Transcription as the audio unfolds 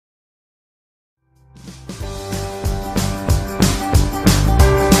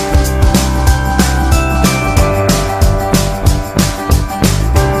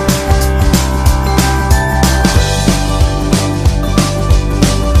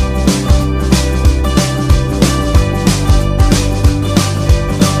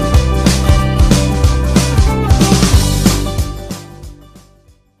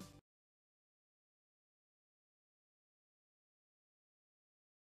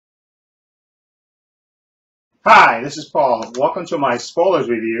Hi, this is Paul. Welcome to my spoilers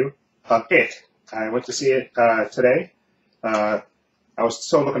review of It. I went to see it today. Uh, I was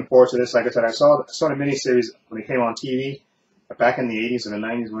so looking forward to this. Like I said, I saw the miniseries when it came on TV back in the 80s or the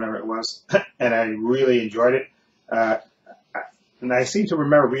 90s, whenever it was, and I really enjoyed it. Uh, and I seem to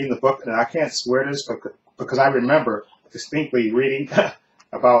remember reading the book, and I can't swear this, but because I remember distinctly reading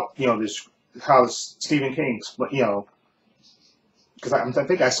about this how Stephen King, because I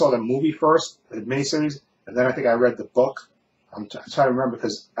think I saw the movie first, the miniseries, and then I think I read the book. I'm trying to remember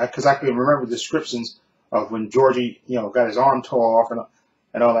because I can remember descriptions of when Georgie, got his arm tore off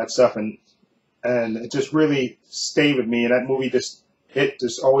and all that stuff, and it just really stayed with me. And that movie just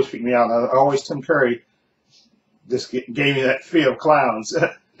always freaked me out. And always Tim Curry just gave me that fear of clowns.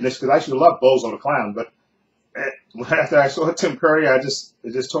 And it's because I used to love Bozo the Clown, but after I saw Tim Curry, it just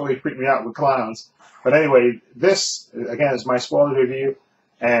totally freaked me out with clowns. But anyway, this again is my spoiler review,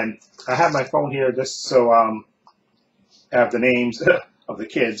 and I have my phone here just so I have the names of the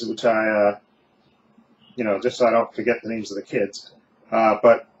kids, which just so I don't forget the names of the kids.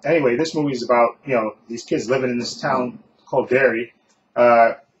 But anyway, this movie is about these kids living in this town called Derry,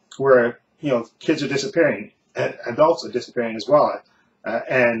 where kids are disappearing, and adults are disappearing as well,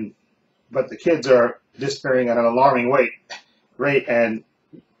 but the kids are disappearing at an alarming rate. And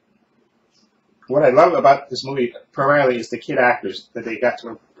what I love about this movie primarily is the kid actors that they got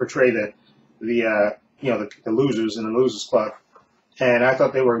to portray the losers in the Losers Club, and I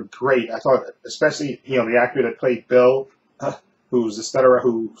thought they were great. I thought especially the actor that played Bill, who's the stutterer,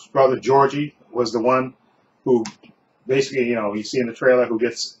 whose brother Georgie was the one who basically you see in the trailer who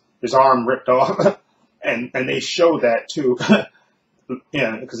gets his arm ripped off, and they showed that too.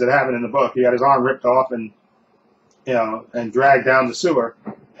 Because it happened in the book. He got his arm ripped off and dragged down the sewer,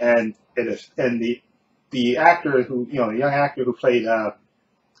 and the actor who the young actor who played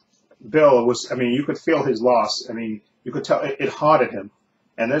Bill was, I mean, you could feel his loss. I mean, you could tell it haunted him.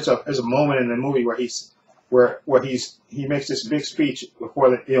 And there's a moment in the movie where he makes this big speech before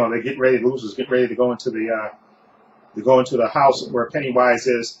they get ready, losers get ready to go into the house where Pennywise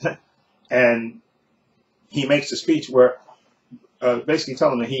is, and he makes a speech where basically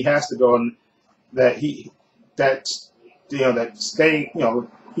telling him that he has to go, and that staying,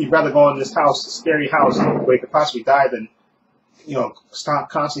 he'd rather go in this house, scary house, where he could possibly die than stop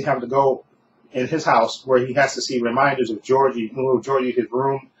constantly having to go in his house where he has to see reminders of Georgie, little Georgie, his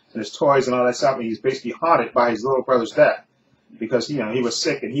room and his toys and all that stuff, and he's basically haunted by his little brother's death because he was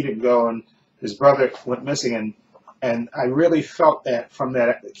sick and he didn't go, and his brother went missing, and I really felt that from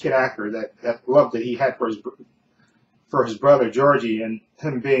that kid actor, that love that he had for his brother Georgie, and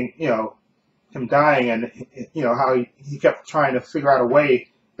him being, him dying, and how he kept trying to figure out a way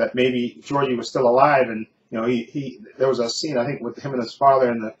that maybe Georgie was still alive, and there was a scene I think with him and his father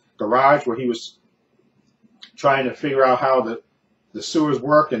in the garage where he was trying to figure out how the sewers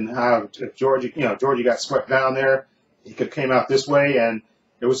work, and how if Georgie got swept down there, he could have came out this way, and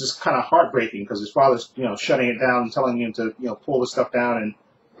it was just kind of heartbreaking because his father's shutting it down and telling him to pull the stuff down,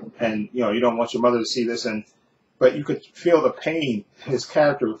 and you don't want your mother to see this, but you could feel the pain his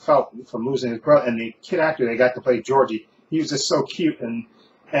character felt from losing his brother. And the kid actor they got to play Georgie, he was just so cute, and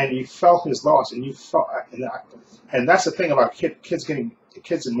you felt his loss, and you felt, and that's the thing about kids in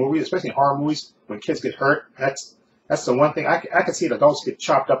movies, especially horror movies, when kids get hurt. That's the one thing I can see adults get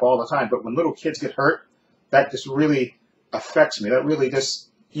chopped up all the time, but when little kids get hurt, that just really affects me. That really just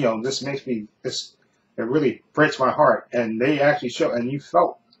this makes me it really breaks my heart. And they actually show, and you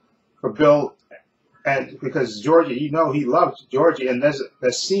felt for Bill. And because Georgie, he loved Georgie, and there's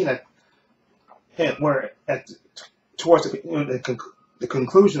a scene where towards the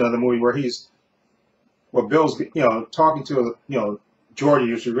conclusion of the movie where Bill's talking to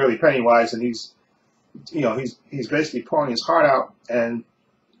Georgie, which is really Pennywise, and he's basically pouring his heart out, and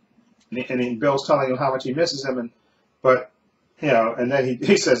then Bill's telling him how much he misses him, and then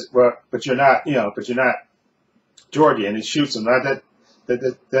he says, well, but you're not Georgie, and he shoots him.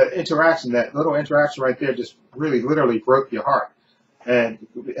 The interaction, that little interaction right there, just really literally broke your heart, and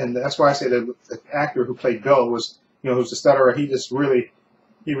that's why I say the actor who played Bill was, who's the stutterer. He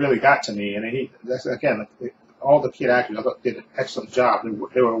really got to me, and that's again, all the kid actors I thought did an excellent job.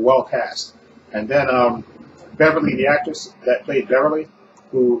 They were well cast, and then Beverly, the actress that played Beverly,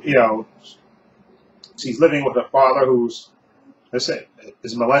 who she's living with her father who's, let's say,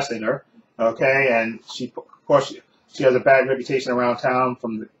 is molesting her, okay, and of course. She has a bad reputation around town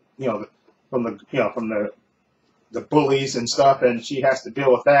from the bullies and stuff, and she has to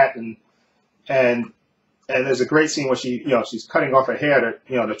deal with that. And there's a great scene where she's cutting off her hair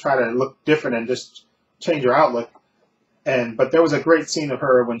to try to look different and just change her outlook. But there was a great scene of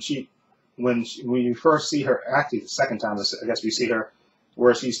her when when you first see her, actually the second time I guess we see her,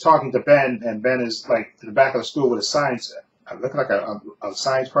 where she's talking to Ben, and Ben is like in the back of the school with a science, looking like a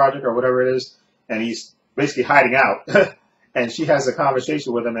science project or whatever it is, and he's basically hiding out. And she has a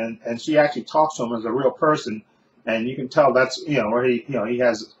conversation with him, and she actually talks to him as a real person, and you can tell that's where he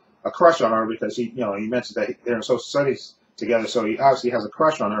has a crush on her, because he mentioned that they're in social studies together, so he obviously has a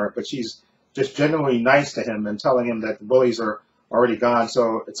crush on her, but she's just genuinely nice to him and telling him that the bullies are already gone,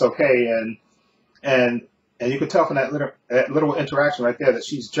 so it's okay, and you can tell from that little interaction right there that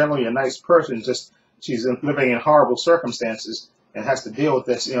she's generally a nice person. Just she's living in horrible circumstances and has to deal with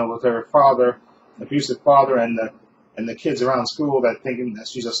this, with her father, abusive father, and the kids around school that thinking that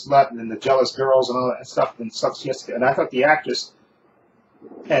she's a slut, and the jealous girls and all that stuff she has to. And I thought the actress,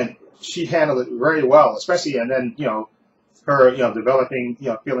 and she handled it very well, especially, and then her developing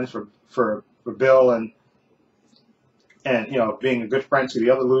feelings for Bill, and being a good friend to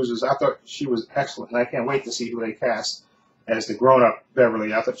the other losers. I thought she was excellent, and I can't wait to see who they cast as the grown-up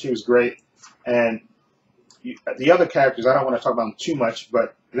Beverly. I thought she was great, and the other characters, I don't want to talk about them too much,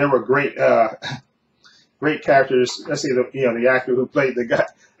 but they were great, great characters. Let's say the actor who played the guy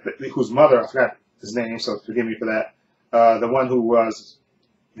whose mother, I forgot his name, so forgive me for that. The one who was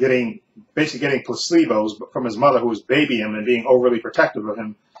basically getting placebos from his mother, who was babying him and being overly protective of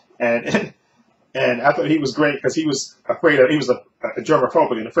him, and I thought he was great because he was a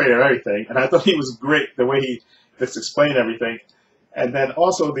germaphobic and afraid of everything, and I thought he was great the way he just explained everything. And then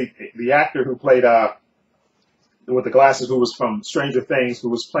also the actor who played with the glasses, who was from Stranger Things, who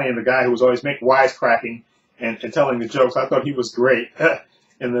was playing the guy who was always wisecracking and telling the jokes. I thought he was great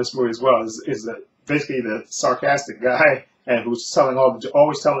in this movie as well. Is basically the sarcastic guy, and who's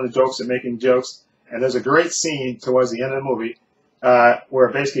always telling the jokes and making jokes. And there's a great scene towards the end of the movie where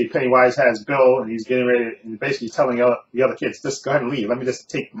basically Pennywise has Bill, and he's getting ready, and basically telling the other kids, just go ahead and leave. Let me just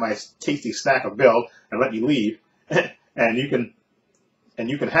take my tasty snack of Bill and let you leave, and you can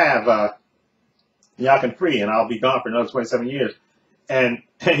have Yakin free, and I'll be gone for another 27 years. And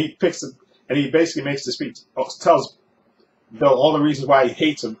he basically makes the speech, tells Bill all the reasons why he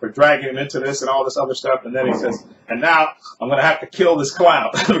hates him for dragging him into this and all this other stuff, and then he says, and now I'm going to have to kill this clown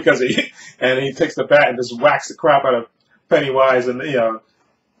because he takes the bat and just whacks the crap out of Pennywise, and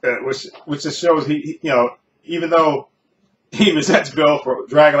which just shows he even though he resents Bill for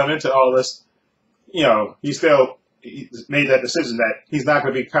dragging him into all this, he made that decision that he's not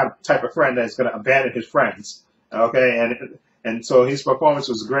going to be the type of friend that's going to abandon his friends. Okay, and so his performance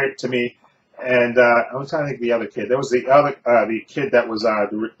was great to me. And I'm trying to think of the other kid. There was the kid that was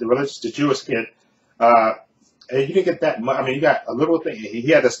the religious, the Jewish kid. And you didn't get that much. I mean, you got a little thing. He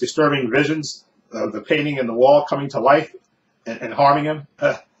had this disturbing visions of the painting in the wall coming to life and harming him.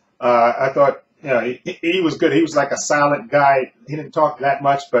 I thought, he was good. He was like a silent guy. He didn't talk that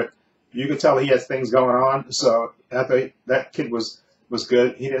much, but you could tell he has things going on. So I thought that kid was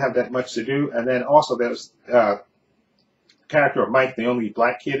good. He didn't have that much to do. And then also there was character of Mike, the only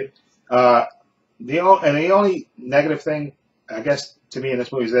black kid. The only negative thing, I guess, to me in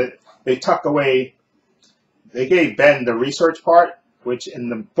this movie is that they tuck away. They gave Ben the research part, which in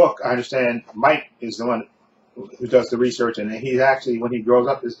the book I understand Mike is the one who does the research, and he's actually, when he grows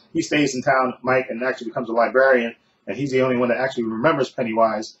up, he stays in town, Mike, and actually becomes a librarian, and he's the only one that actually remembers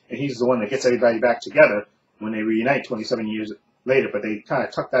Pennywise, and he's the one that gets everybody back together when they reunite 27 years later. But they kind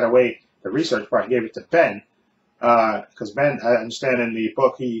of tucked that away, the research part, and gave it to Ben, because Ben, I understand in the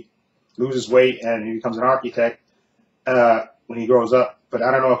book, he loses weight and he becomes an architect when he grows up. But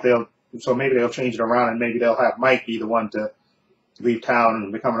I don't know if so maybe they'll change it around, and maybe they'll have Mike be the one to leave town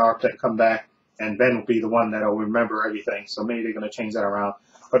and become an architect and come back, and Ben will be the one that'll remember everything. So maybe they're going to change that around.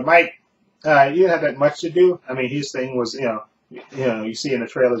 But Mike, he didn't have that much to do. I mean, his thing was, you see in the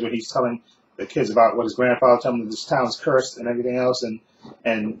trailers where he's telling the kids about what his grandfather told him, that this town's cursed and everything else.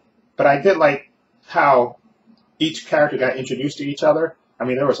 But I did like how each character got introduced to each other. I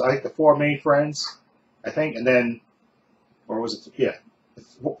mean, there was, I think, the four main friends, I think, and then, or was it, yeah,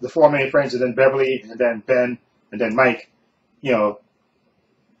 the four main friends, and then Beverly, and then Ben, and then Mike,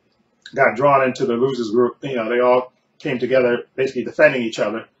 got drawn into the losers group. They all came together, basically defending each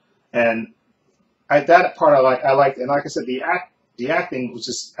other, and that part I liked, and like I said, the acting was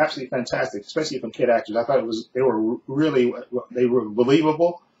just absolutely fantastic, especially from kid actors. I thought they were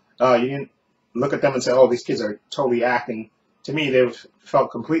believable. You didn't look at them and say, oh, these kids are totally acting. To me, they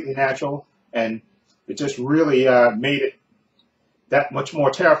felt completely natural, and it just really made it that much more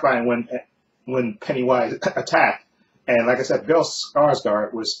terrifying when Pennywise attacked. And like I said, Bill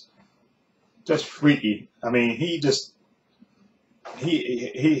Skarsgård was just freaky. I mean, he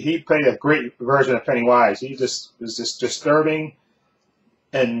played a great version of Pennywise. He just was just disturbing,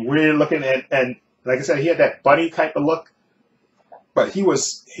 and weird looking, and like I said, he had that bunny type of look, but he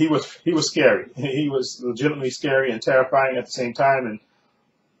was scary. He was legitimately scary and terrifying at the same time, and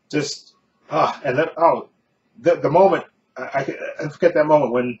just and then the moment I forget that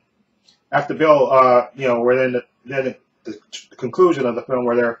moment when after Bill we're in the conclusion of the film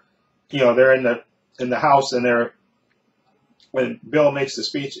where they're in the house and they're when Bill makes the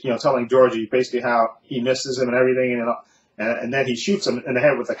speech, telling Georgie basically how he misses him and everything, and then he shoots him in the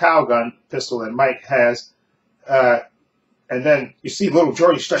head with the cow gun pistol that Mike has, and then you see little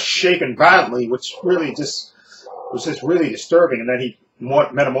Georgie starts shaking violently, which really just was just really disturbing, and then he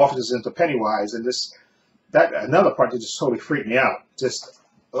metamorphoses into Pennywise, and that another part that just totally freaked me out. It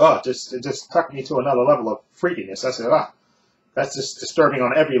just took me to another level of freakiness. I said, that's just disturbing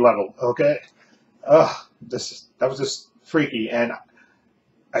on every level. Okay, that was just freaky. And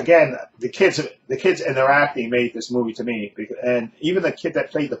again, the kids and their acting made this movie to me. And even the kid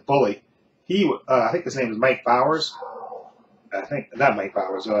that played the bully, I think his name is Mike Bowers. I think not Mike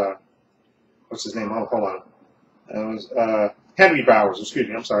Bowers. What's his name? Hold on. It was Henry Bowers. Excuse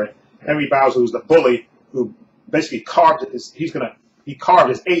me. I'm sorry. Henry Bowers, who was the bully, who basically he carved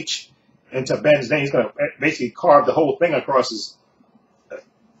his H into Ben's name. He's gonna basically carve the whole thing across his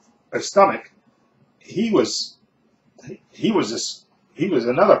stomach. He was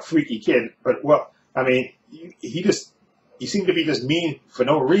another freaky kid. But he seemed to be just mean for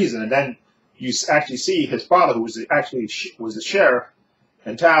no reason. And then you actually see his father, who was the sheriff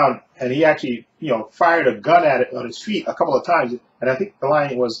in town, and he actually fired a gun at it on his feet a couple of times. And I think the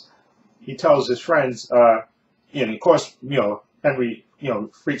line was, he tells his friends, and of course Henry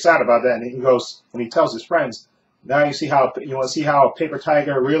freaks out about that, and he goes, when he tells his friends, now you want to see how a paper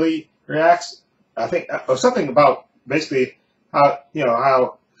tiger really reacts. I think or something about basically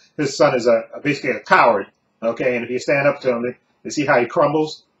how his son is basically a coward. Okay, and if you stand up to him, you see how he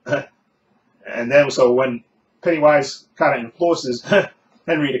crumbles. And then so when Pennywise kind of enforces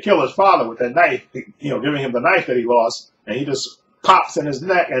Henry to kill his father with that knife, giving him the knife that he lost, and he just pops in his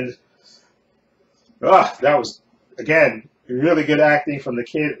neck, and that was again really good acting from the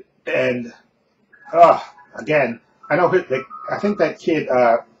kid. And again, I think that kid,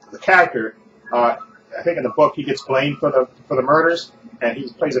 the character, I think in the book he gets blamed for the murders, and he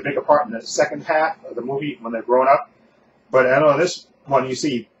plays a bigger part in the second half of the movie when they're grown up. But I know this one you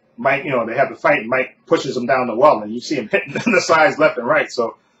see Mike, they have the fight, and Mike pushes him down the well, and you see him hitting the sides left and right.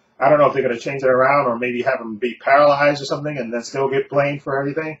 So I don't know if they're going to change it around, or maybe have him be paralyzed or something, and then still get blamed for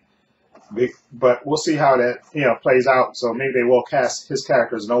everything. But we'll see how that plays out. So maybe they will cast his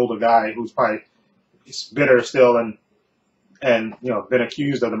character as an older guy who's probably bitter still, and been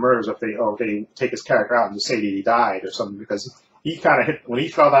accused of the murders. If they take his character out and just say that he died or something, because he kind of hit when he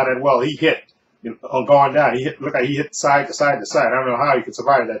fell down that well. He hit on going down. Looked like he hit side to side to side. I don't know how he could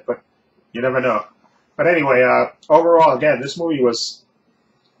survive that, but you never know. But anyway, overall, again, this movie was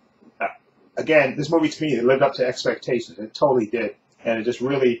this movie to me, it lived up to expectations. It totally did, and it just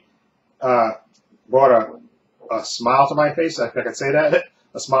really brought a smile to my face. I could say that,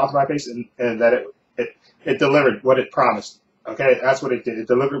 a smile to my face, and that it delivered what it promised. Okay, that's what it did. It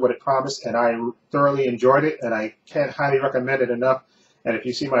delivered what it promised, and I thoroughly enjoyed it, and I can't highly recommend it enough. And if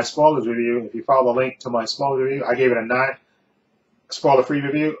you see my spoilers review, if you follow the link to my spoilers review, I gave it a 9. Spoiler-free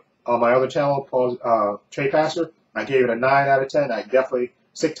review on my other channel, Trey Passer. I gave it a 9 out of 10. I definitely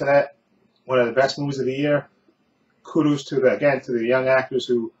stick to that. One of the best movies of the year. Kudos to the young actors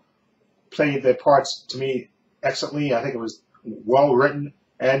who played their parts to me excellently. I think it was well written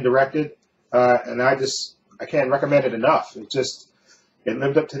and directed, and I can't recommend it enough. It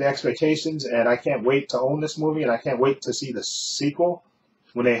lived up to the expectations, and I can't wait to own this movie, and I can't wait to see the sequel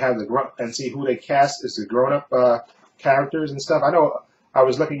when they have and see who they cast as the grown-up characters and stuff. I know I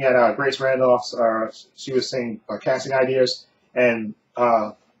was looking at Grace Randolph's. She was saying casting ideas, and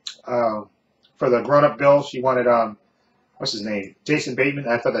for the grown-up Bill, she wanted what's his name, Jason Bateman.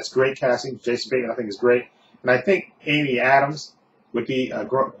 I thought that's great casting. Jason Bateman, I think, is great, and I think Amy Adams would be a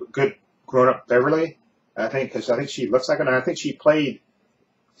good grown-up Beverly. Because I think she looks like her, and I think she played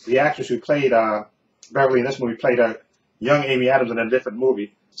the actress who played Beverly in this movie played a young Amy Adams in a different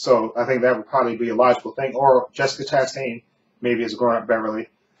movie. So I think that would probably be a logical thing. Or Jessica Chastain, maybe as a grown-up Beverly.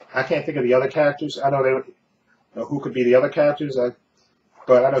 I can't think of the other characters. I know who could be the other characters.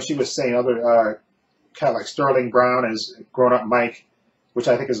 But I know she was saying other kind of like Sterling Brown as grown-up Mike, which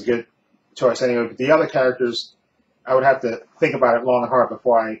I think is a good choice anyway. But the other characters, I would have to think about it long and hard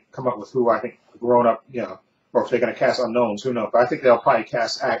before I come up with who I think grown up, or if they're going to cast unknowns, who knows? But I think they'll probably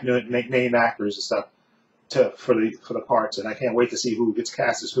cast name actors and stuff for the parts, and I can't wait to see who gets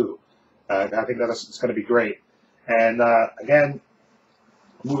cast as who. I think it's going to be great. And again,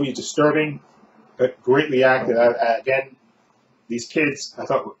 movie is disturbing, but greatly acted. Again, these kids, I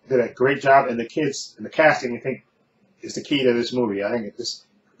thought, did a great job, and the kids and the casting, I think, is the key to this movie. I think it's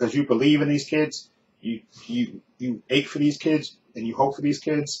because you believe in these kids, you ache for these kids, and you hope for these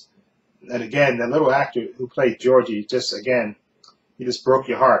kids. And again, the little actor who played Georgie, just again, he just broke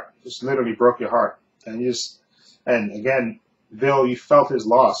your heart, just literally broke your heart. And again, Bill, you felt his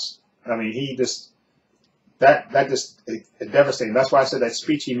loss. I mean, he just that just it devastating. That's why I said that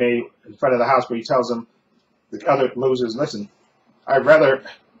speech he made in front of the house where he tells them, the other losers, listen, I'd rather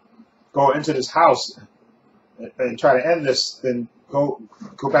go into this house and try to end this than go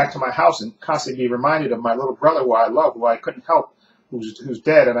back to my house and constantly be reminded of my little brother who I love, who I couldn't help, who's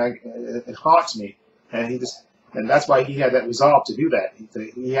dead, and it haunts me. And that's why he had that resolve to do that.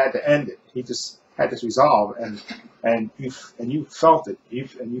 He had to end it. He just had this resolve, and you felt it. You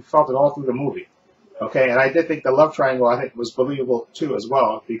felt it all through the movie. Okay, and I did think the love triangle, I think, was believable too as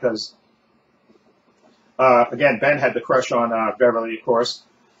well, because again, Ben had the crush on Beverly, of course,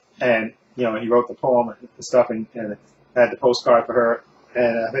 and he wrote the poem and stuff, and had the postcard for her,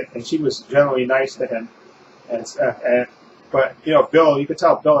 and she was generally nice to him, but Bill, you could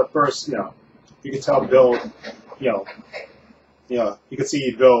tell Bill at first, you could tell Bill, you could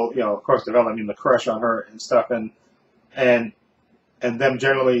see Bill, of course, developing the crush on her and stuff, and them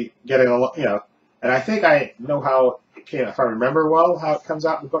generally getting along, and I think I know how it came, if I remember well, how it comes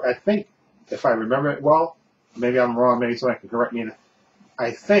out in the book. I think, if I remember it well, maybe I'm wrong, maybe someone can correct me.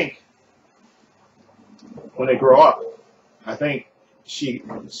 I think when they grow up, I think she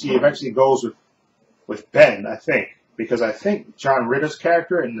eventually goes with Ben, I think, because I think John Ritter's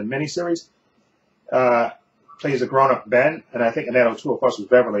character in the miniseries plays a grown-up Ben, and I think Annette O'Toole, of course, was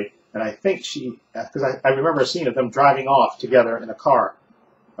Beverly, and I think because I remember a scene of them driving off together in a car.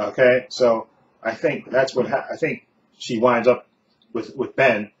 Okay, so I think that's what I think she winds up with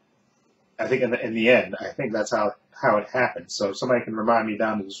Ben. I think in the end, I think that's how it happened. So somebody can remind me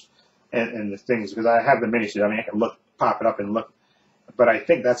down to this, and the things, because I have the miniseries. I mean, I can pop it up and look, but I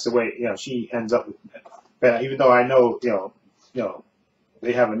think that's the way she ends up with Ben. Even though I know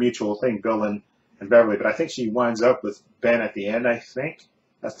they have a mutual thing, Bill and Beverly, but I think she winds up with Ben at the end. I think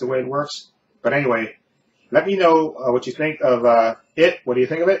that's the way it works. But anyway, let me know what you think of it. What do you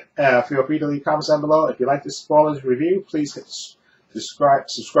think of it? Feel free to leave comments down below. If you like this spoilers review, please hit the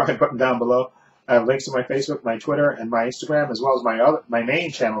subscribe button down below. I have links to my Facebook, my Twitter, and my Instagram, as well as my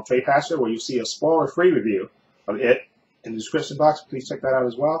main channel, Trey Pastor, where you see a spoiler-free review of it in the description box. Please check that out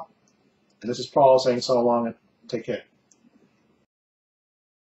as well. And this is Paul saying so long and take care.